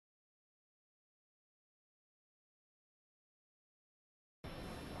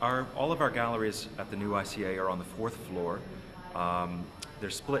All of our galleries at the new ICA are on the 4th floor.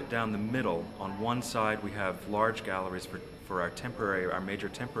 They're split down the middle. On one side we have large galleries for our major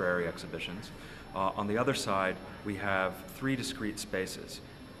temporary exhibitions. On the other side we have 3 discrete spaces.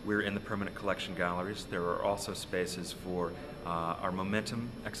 We're in the permanent collection galleries. There are also spaces for our momentum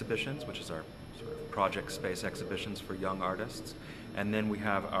exhibitions, which is our sort of project space exhibitions for young artists. And then we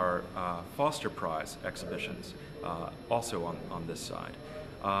have our Foster Prize exhibitions also on this side.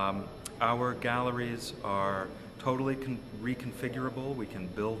 Our galleries are totally reconfigurable. We can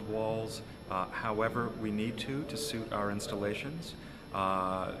build walls however we need to suit our installations.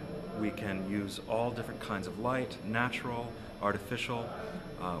 We can use all different kinds of light, natural, artificial.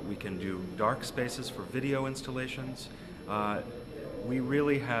 We can do dark spaces for video installations. We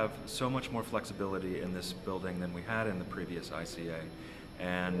really have so much more flexibility in this building than we had in the previous ICA,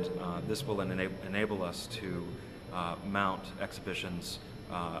 and this will enable us to mount exhibitions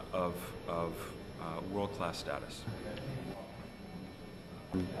of world-class status.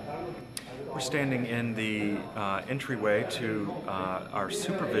 We're standing in the entryway to our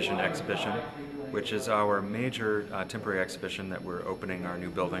Supervision exhibition, which is our major temporary exhibition that we're opening our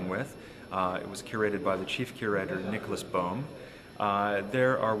new building with. It was curated by the chief curator, Nicholas Bohm.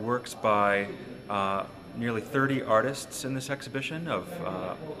 There are works by nearly 30 artists in this exhibition, of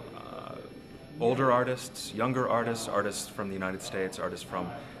older artists, younger artists, artists from the United States, artists from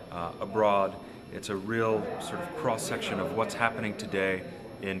abroad. It's a real sort of cross-section of what's happening today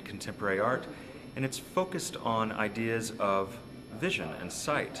in contemporary art, and it's focused on ideas of vision and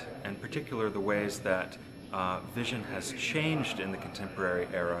sight, and in particular the ways that vision has changed in the contemporary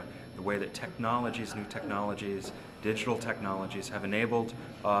era, the way that technologies, new technologies, digital technologies have enabled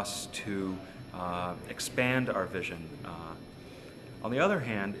us to expand our vision. On the other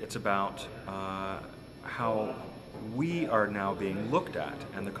hand, it's about how we are now being looked at,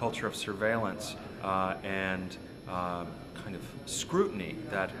 and the culture of surveillance and kind of scrutiny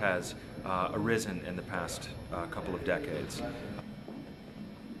that has arisen in the past couple of decades.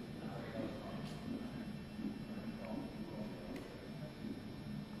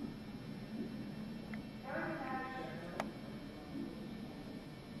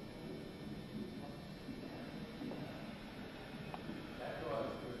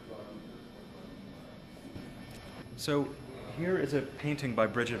 So here is a painting by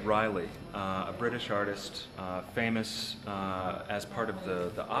Bridget Riley, a British artist, famous as part of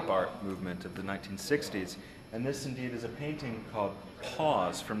the op art movement of the 1960s. And this indeed is a painting called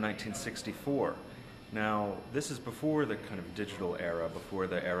Pause from 1964. Now, this is before the kind of digital era, before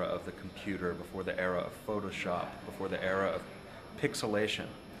the era of the computer, before the era of Photoshop, before the era of pixelation.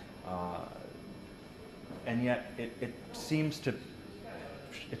 And yet it seems to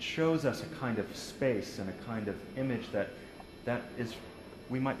it shows us a kind of space and a kind of image that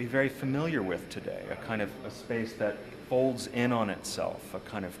we might be very familiar with today, a kind of a space that folds in on itself, a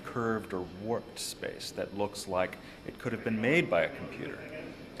kind of curved or warped space that looks like it could have been made by a computer.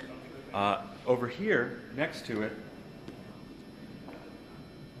 Over here, next to it,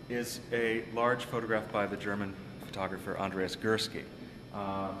 is a large photograph by the German photographer Andreas Gursky.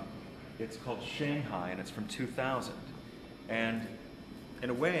 It's called Shanghai, and it's from 2000. And in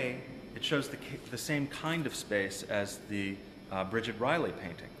a way, it shows the same kind of space as the Bridget Riley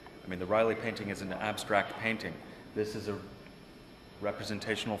painting. I mean, the Riley painting is an abstract painting. This is a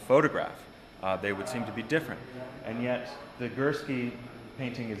representational photograph. They would seem to be different. And yet, the Gursky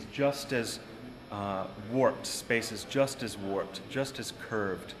painting is just as warped, space is just as warped, just as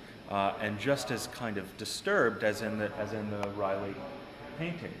curved, and just as kind of disturbed as in the Riley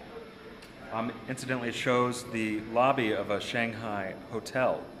painting. Incidentally, it shows the lobby of a Shanghai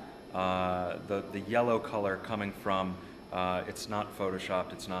hotel. The yellow color coming from, it's not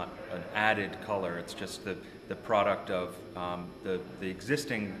photoshopped, it's not an added color, it's just the product of the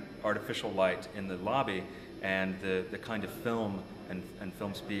existing artificial light in the lobby and the kind of film and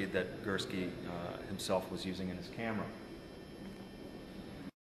film speed that Gursky himself was using in his camera.